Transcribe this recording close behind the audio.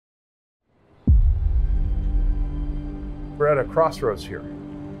We're at a crossroads here.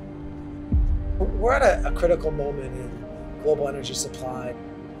 We're at a critical moment in global energy supply.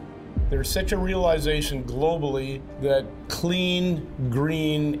 There's such a realization globally that clean,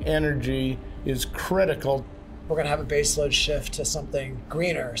 green energy is critical. We're going to have a baseload shift to something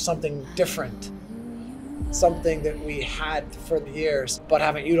greener, something different, something that we had for years but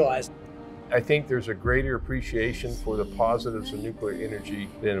haven't utilized. I think there's a greater appreciation for the positives of nuclear energy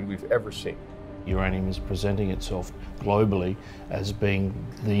than we've ever seen. Uranium is presenting itself globally as being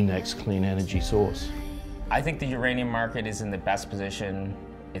the next clean energy source. I think the uranium market is in the best position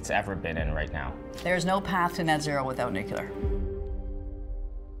it's ever been in right now. There's no path to net zero without nuclear.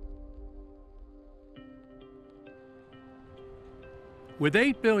 With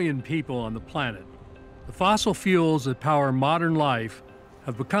 8 billion people on the planet, the fossil fuels that power modern life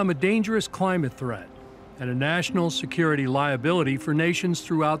have become a dangerous climate threat and a national security liability for nations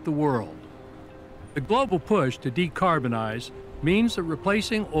throughout the world. The global push to decarbonize means that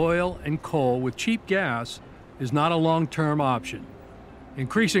replacing oil and coal with cheap gas is not a long-term option.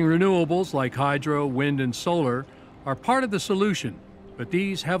 Increasing renewables like hydro, wind, and solar are part of the solution, but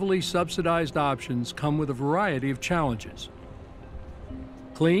these heavily subsidized options come with a variety of challenges.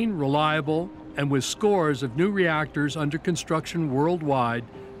 Clean, reliable, and with scores of new reactors under construction worldwide,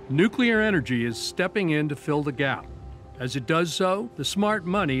 nuclear energy is stepping in to fill the gap. As it does so, the smart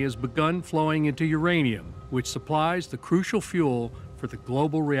money has begun flowing into uranium, which supplies the crucial fuel for the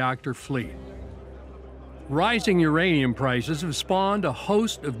global reactor fleet. Rising uranium prices have spawned a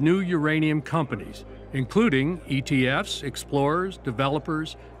host of new uranium companies, including ETFs, explorers,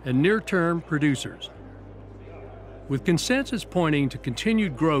 developers, and near-term producers. With consensus pointing to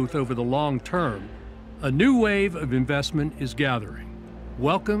continued growth over the long term, a new wave of investment is gathering.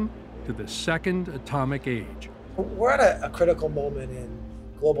 Welcome to the second atomic age. We're at a critical moment in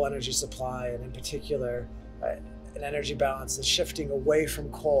global energy supply, and in particular, an energy balance that's shifting away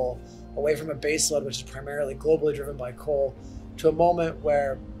from coal, away from a baseload, which is primarily globally driven by coal, to a moment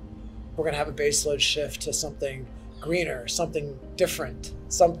where we're going to have a baseload shift to something greener, something different,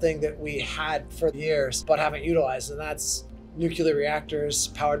 something that we had for years but haven't utilized, and that's nuclear reactors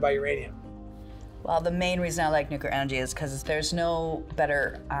powered by uranium. Well, the main reason I like nuclear energy is because there's no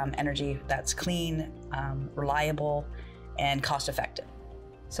better energy that's clean, reliable, and cost-effective.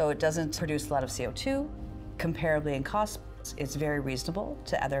 So it doesn't produce a lot of CO2. Comparably in cost, it's very reasonable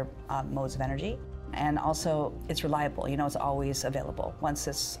to other modes of energy. And also, it's reliable. You know, it's always available. Once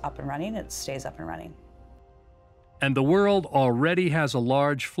it's up and running, it stays up and running. And the world already has a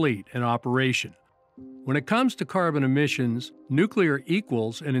large fleet in operation. When it comes to carbon emissions, nuclear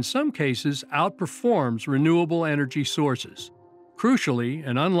equals and in some cases outperforms renewable energy sources. Crucially,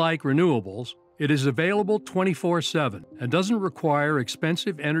 and unlike renewables, it is available 24/7 and doesn't require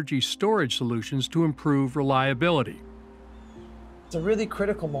expensive energy storage solutions to improve reliability. It's a really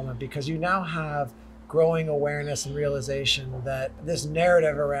critical moment because you now have growing awareness and realization that this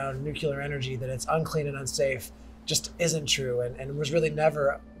narrative around nuclear energy, that it's unclean and unsafe, just isn't true, and was really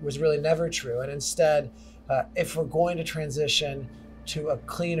never true. And instead, if we're going to transition to a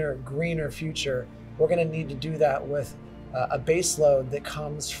cleaner, greener future, we're going to need to do that with a base load that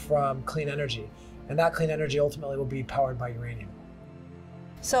comes from clean energy, and that clean energy ultimately will be powered by uranium.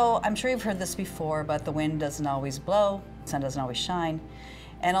 So I'm sure you've heard this before, but the wind doesn't always blow, the sun doesn't always shine,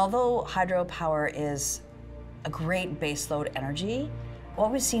 and although hydropower is a great baseload energy, what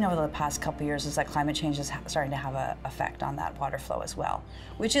we've seen over the past couple of years is that climate change is starting to have an effect on that water flow as well,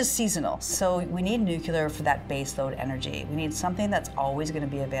 which is seasonal. So we need nuclear for that baseload energy. We need something that's always going to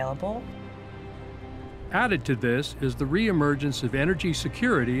be available. Added to this is the reemergence of energy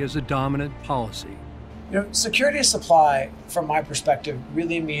security as a dominant policy. You know, security of supply, from my perspective,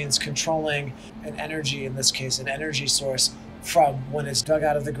 really means controlling an energy, in this case, an energy source, from when it's dug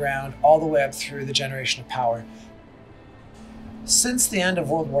out of the ground all the way up through the generation of power. Since the end of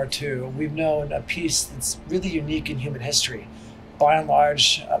World War II, we've known a peace that's really unique in human history. By and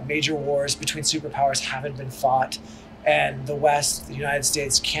large, major wars between superpowers haven't been fought, and the West, the United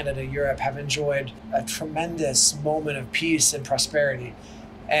States, Canada, Europe have enjoyed a tremendous moment of peace and prosperity.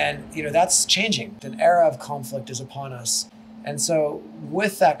 And you know, that's changing. An era of conflict is upon us. And so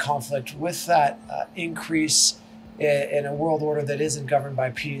with that conflict, with that increase in a world order that isn't governed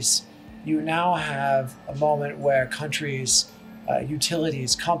by peace, you now have a moment where countries,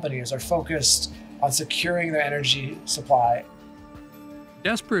 utilities, companies are focused on securing their energy supply.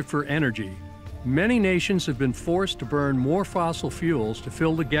 Desperate for energy, many nations have been forced to burn more fossil fuels to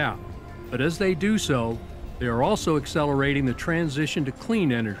fill the gap. But as they do so, they are also accelerating the transition to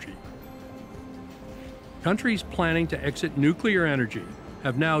clean energy. Countries planning to exit nuclear energy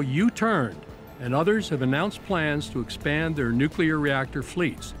have now U-turned and others have announced plans to expand their nuclear reactor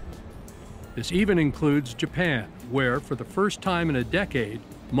fleets. This even includes Japan, where, for the first time in a decade,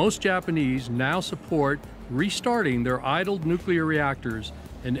 most Japanese now support restarting their idled nuclear reactors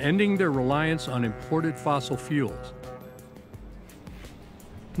and ending their reliance on imported fossil fuels.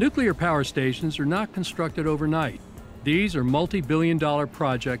 Nuclear power stations are not constructed overnight. These are multi-billion-dollar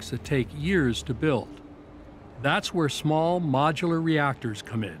projects that take years to build. That's where small modular reactors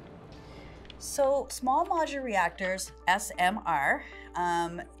come in. So small modular reactors, SMR,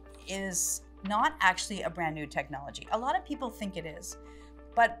 is not actually a brand new technology. A lot of people think it is,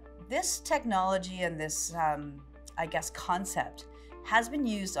 but this technology and this, I guess, concept has been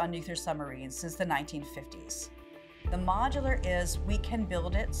used on nuclear submarines since the 1950s. The modular is we can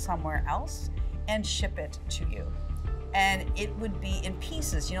build it somewhere else and ship it to you. And it would be in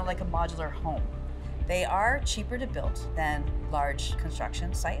pieces, you know, like a modular home. They are cheaper to build than large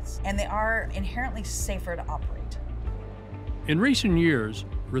construction sites, and they are inherently safer to operate. In recent years,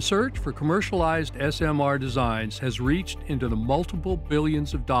 research for commercialized SMR designs has reached into the multiple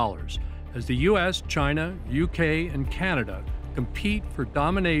billions of dollars as the US, China, UK, and Canada compete for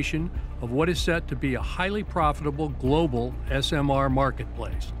domination of what is set to be a highly profitable global SMR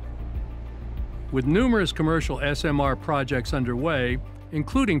marketplace. With numerous commercial SMR projects underway,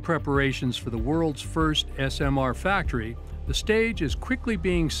 including preparations for the world's first SMR factory, the stage is quickly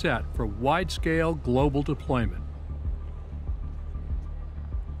being set for wide-scale global deployment.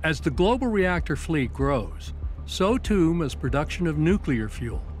 As the global reactor fleet grows, so too must production of nuclear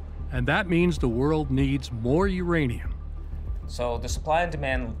fuel, and that means the world needs more uranium. So the supply and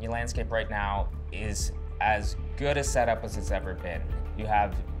demand landscape right now is as good a setup as it's ever been. You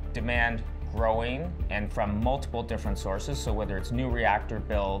have demand growing and from multiple different sources, so whether it's new reactor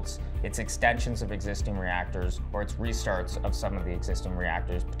builds, it's extensions of existing reactors, or it's restarts of some of the existing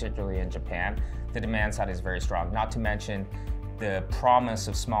reactors, particularly in Japan, the demand side is very strong. Not to mention the promise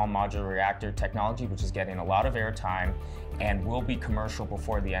of small modular reactor technology, which is getting a lot of airtime and will be commercial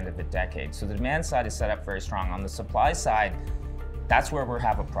before the end of the decade. So the demand side is set up very strong. On the supply side, that's where we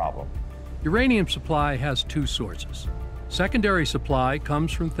have a problem. Uranium supply has two sources. Secondary supply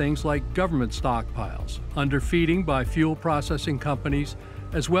comes from things like government stockpiles, underfeeding by fuel processing companies,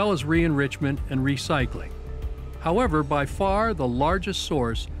 as well as re-enrichment and recycling. However, by far the largest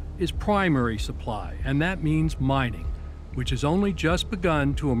source is primary supply, and that means mining, which has only just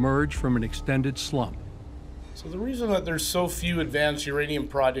begun to emerge from an extended slump. So the reason that there's so few advanced uranium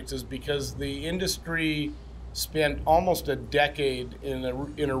projects is because the industry spent almost a decade in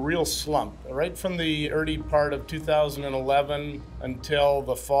a real slump. Right from the early part of 2011 until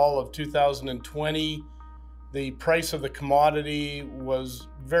the fall of 2020, the price of the commodity was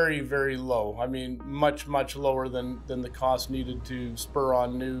very, very low. I mean, much, much lower than the cost needed to spur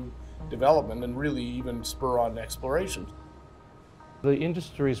on new development and really even spur on exploration. The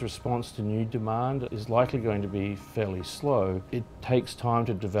industry's response to new demand is likely going to be fairly slow. It takes time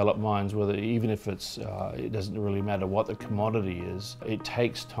to develop mines, even if it doesn't really matter what the commodity is. It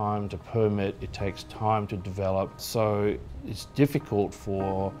takes time to permit, it takes time to develop. So it's difficult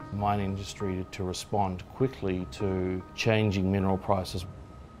for the mining industry to respond quickly to changing mineral prices.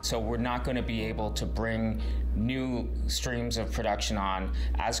 So we're not going to be able to bring new streams of production on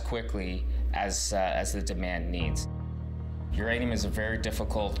as quickly as the demand needs. Uranium is a very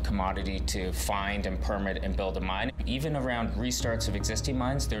difficult commodity to find and permit and build a mine. Even around restarts of existing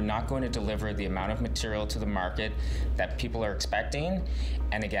mines, they're not going to deliver the amount of material to the market that people are expecting.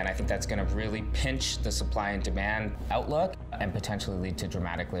 And again, I think that's going to really pinch the supply and demand outlook and potentially lead to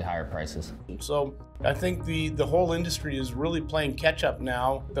dramatically higher prices. So I think the whole industry is really playing catch up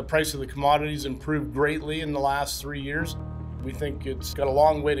now. The price of the commodities improved greatly in the last 3 years. We think it's got a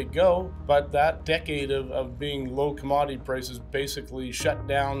long way to go, but that decade of being low commodity prices basically shut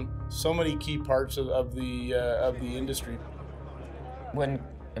down so many key parts of the industry. When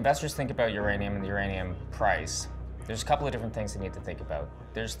investors think about uranium and the uranium price, there's a couple of different things they need to think about.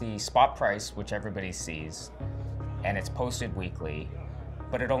 There's the spot price, which everybody sees, and it's posted weekly,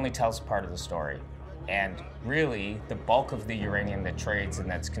 but it only tells part of the story. And really, the bulk of the uranium that trades and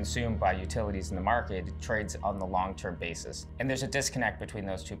that's consumed by utilities in the market, it trades on the long-term basis. And there's a disconnect between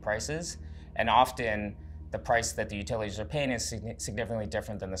those two prices. And often, the price that the utilities are paying is significantly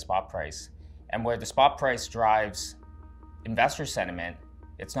different than the spot price. And where the spot price drives investor sentiment,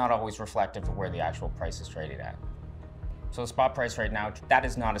 it's not always reflective of where the actual price is trading at. So the spot price right now, that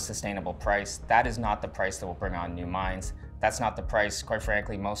is not a sustainable price. That is not the price that will bring on new mines. That's not the price, quite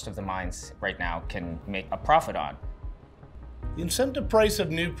frankly, most of the mines right now can make a profit on. The incentive price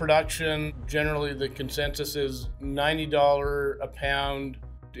of new production, generally the consensus is $90 a pound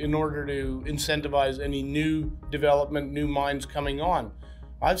in order to incentivize any new development, new mines coming on.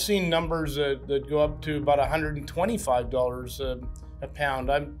 I've seen numbers that go up to about $125 a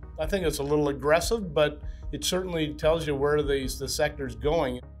pound. I think it's a little aggressive, but it certainly tells you where the sector's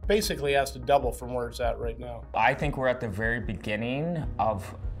going. It basically has to double from where it's at right now. I think we're at the very beginning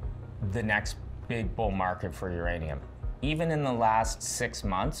of the next big bull market for uranium. Even in the last 6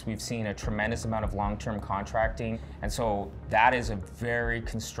 months, we've seen a tremendous amount of long-term contracting. And so that is a very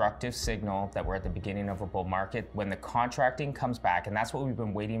constructive signal that we're at the beginning of a bull market. When the contracting comes back, and that's what we've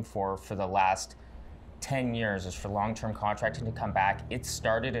been waiting for the last 10 years, is for long-term contracting to come back. It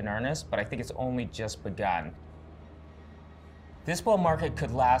started in earnest, but I think it's only just begun. This bull market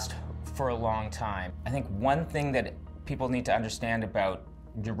could last for a long time. I think one thing that people need to understand about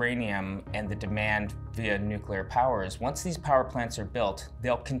uranium and the demand via nuclear power is once these power plants are built,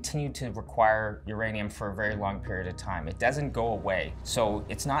 they'll continue to require uranium for a very long period of time. It doesn't go away. So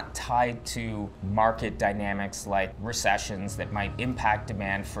it's not tied to market dynamics like recessions that might impact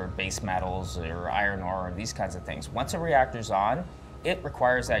demand for base metals or iron ore or these kinds of things. Once a reactor's on, it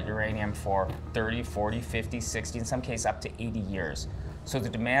requires that uranium for 30, 40, 50, 60, in some cases up to 80 years. So the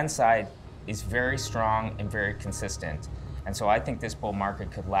demand side is very strong and very consistent. And so I think this bull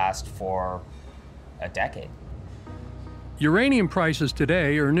market could last for a decade. Uranium prices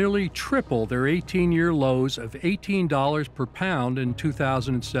today are nearly triple their 18-year lows of $18 per pound in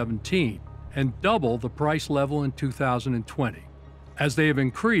 2017 and double the price level in 2020. As they have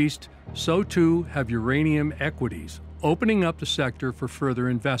increased, so too have uranium equities, opening up the sector for further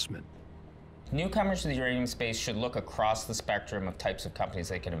investment. Newcomers to the uranium space should look across the spectrum of types of companies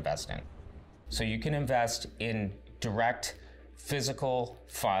they can invest in. So you can invest in direct physical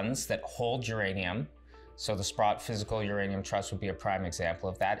funds that hold uranium. So the Sprott Physical Uranium Trust would be a prime example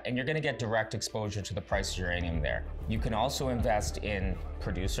of that. And you're going to get direct exposure to the price of uranium there. You can also invest in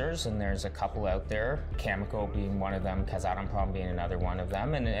producers, and there's a couple out there, Cameco being one of them, Kazatomprom being another one of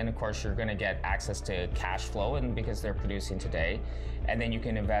them. And of course, you're going to get access to cash flow and because they're producing today. And then you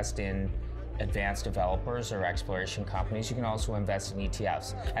can invest in advanced developers or exploration companies. You can also invest in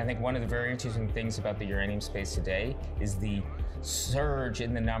ETFs. I think one of the very interesting things about the uranium space today is the surge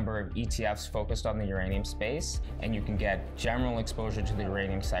in the number of ETFs focused on the uranium space, and you can get general exposure to the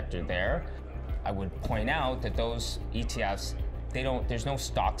uranium sector there. I would point out that those ETFs, there's no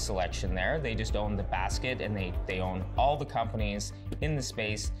stock selection there. They just own the basket, and they own all the companies in the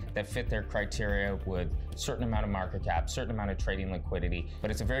space that fit their criteria with a certain amount of market cap, certain amount of trading liquidity. But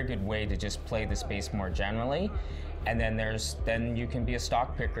it's a very good way to just play the space more generally. And then you can be a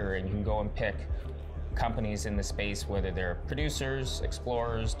stock picker, and you can go and pick companies in the space, whether they're producers,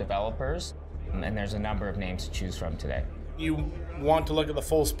 explorers, developers, and there's a number of names to choose from today. You want to look at the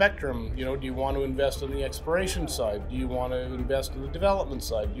full spectrum. Do you want to invest on the exploration side? Do you want to invest in the development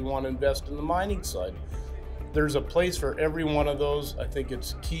side? Do you want to invest in the mining side? There's a place for every one of those. I think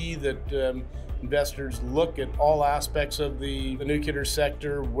it's key that investors look at all aspects of the nuclear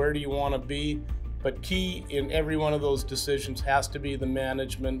sector. Where do you want to be? But key in every one of those decisions has to be the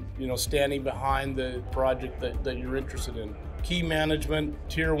management, standing behind the project that you're interested in. Key management,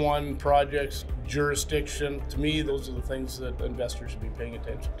 tier 1 projects, jurisdiction. To me, those are the things that investors should be paying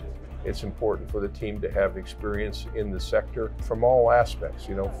attention to. It's important for the team to have experience in the sector from all aspects,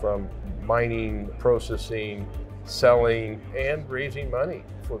 from mining, processing, selling, and raising money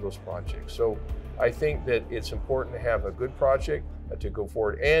for those projects. So I think that it's important to have a good project to go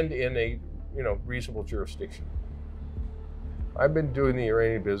forward and in a reasonable jurisdiction. I've been doing the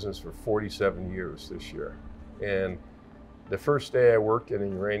uranium business for 47 years this year. And the first day I worked in a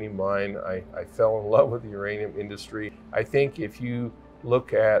uranium mine, I fell in love with the uranium industry. I think if you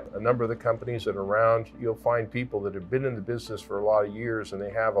look at a number of the companies that are around, you'll find people that have been in the business for a lot of years and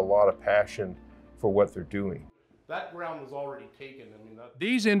they have a lot of passion for what they're doing. That ground was already taken.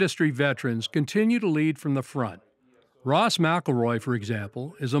 These industry veterans continue to lead from the front. Ross McElroy, for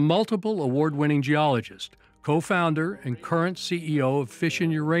example, is a multiple award-winning geologist, co-founder and current CEO of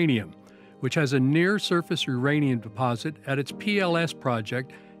Fission Uranium, which has a near-surface uranium deposit at its PLS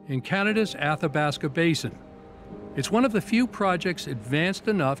project in Canada's Athabasca Basin. It's one of the few projects advanced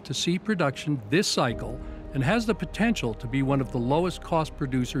enough to see production this cycle and has the potential to be one of the lowest-cost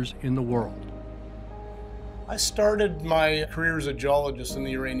producers in the world. I started my career as a geologist in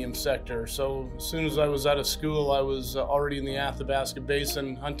the uranium sector. So as soon as I was out of school, I was already in the Athabasca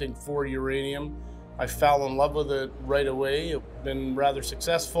Basin hunting for uranium. I fell in love with it right away. I've been rather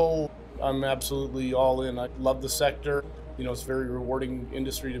successful. I'm absolutely all in. I love the sector. It's a very rewarding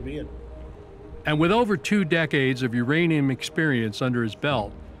industry to be in. And with over 2 decades of uranium experience under his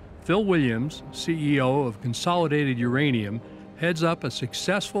belt, Phil Williams, CEO of Consolidated Uranium, heads up a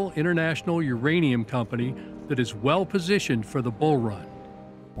successful international uranium company that is well positioned for the bull run.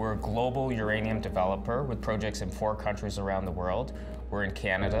 We're a global uranium developer with projects in 4 countries around the world. We're in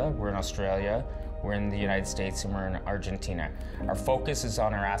Canada, we're in Australia, we're in the United States, and we're in Argentina. Our focus is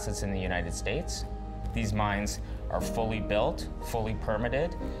on our assets in the United States. These mines are fully built, fully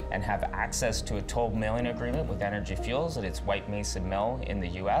permitted, and have access to a toll milling agreement with Energy Fuels at its White Mesa mill in the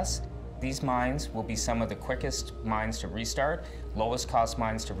US. These mines will be some of the quickest mines to restart, lowest cost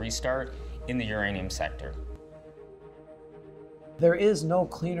mines to restart in the uranium sector. There is no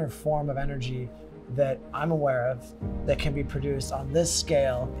cleaner form of energy that I'm aware of that can be produced on this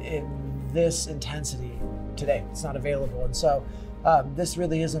scale in this intensity today. It's not available. And so this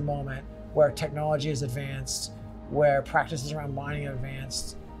really is a moment where technology is advanced, where practices around mining have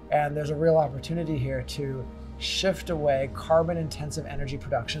advanced, and there's a real opportunity here to shift away carbon-intensive energy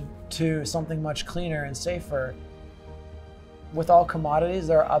production to something much cleaner and safer. With all commodities,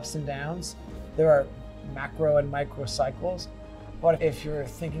 there are ups and downs. There are macro and micro cycles. But if you're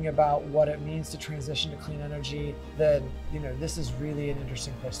thinking about what it means to transition to clean energy, then this is really an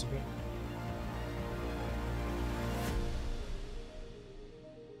interesting place to be.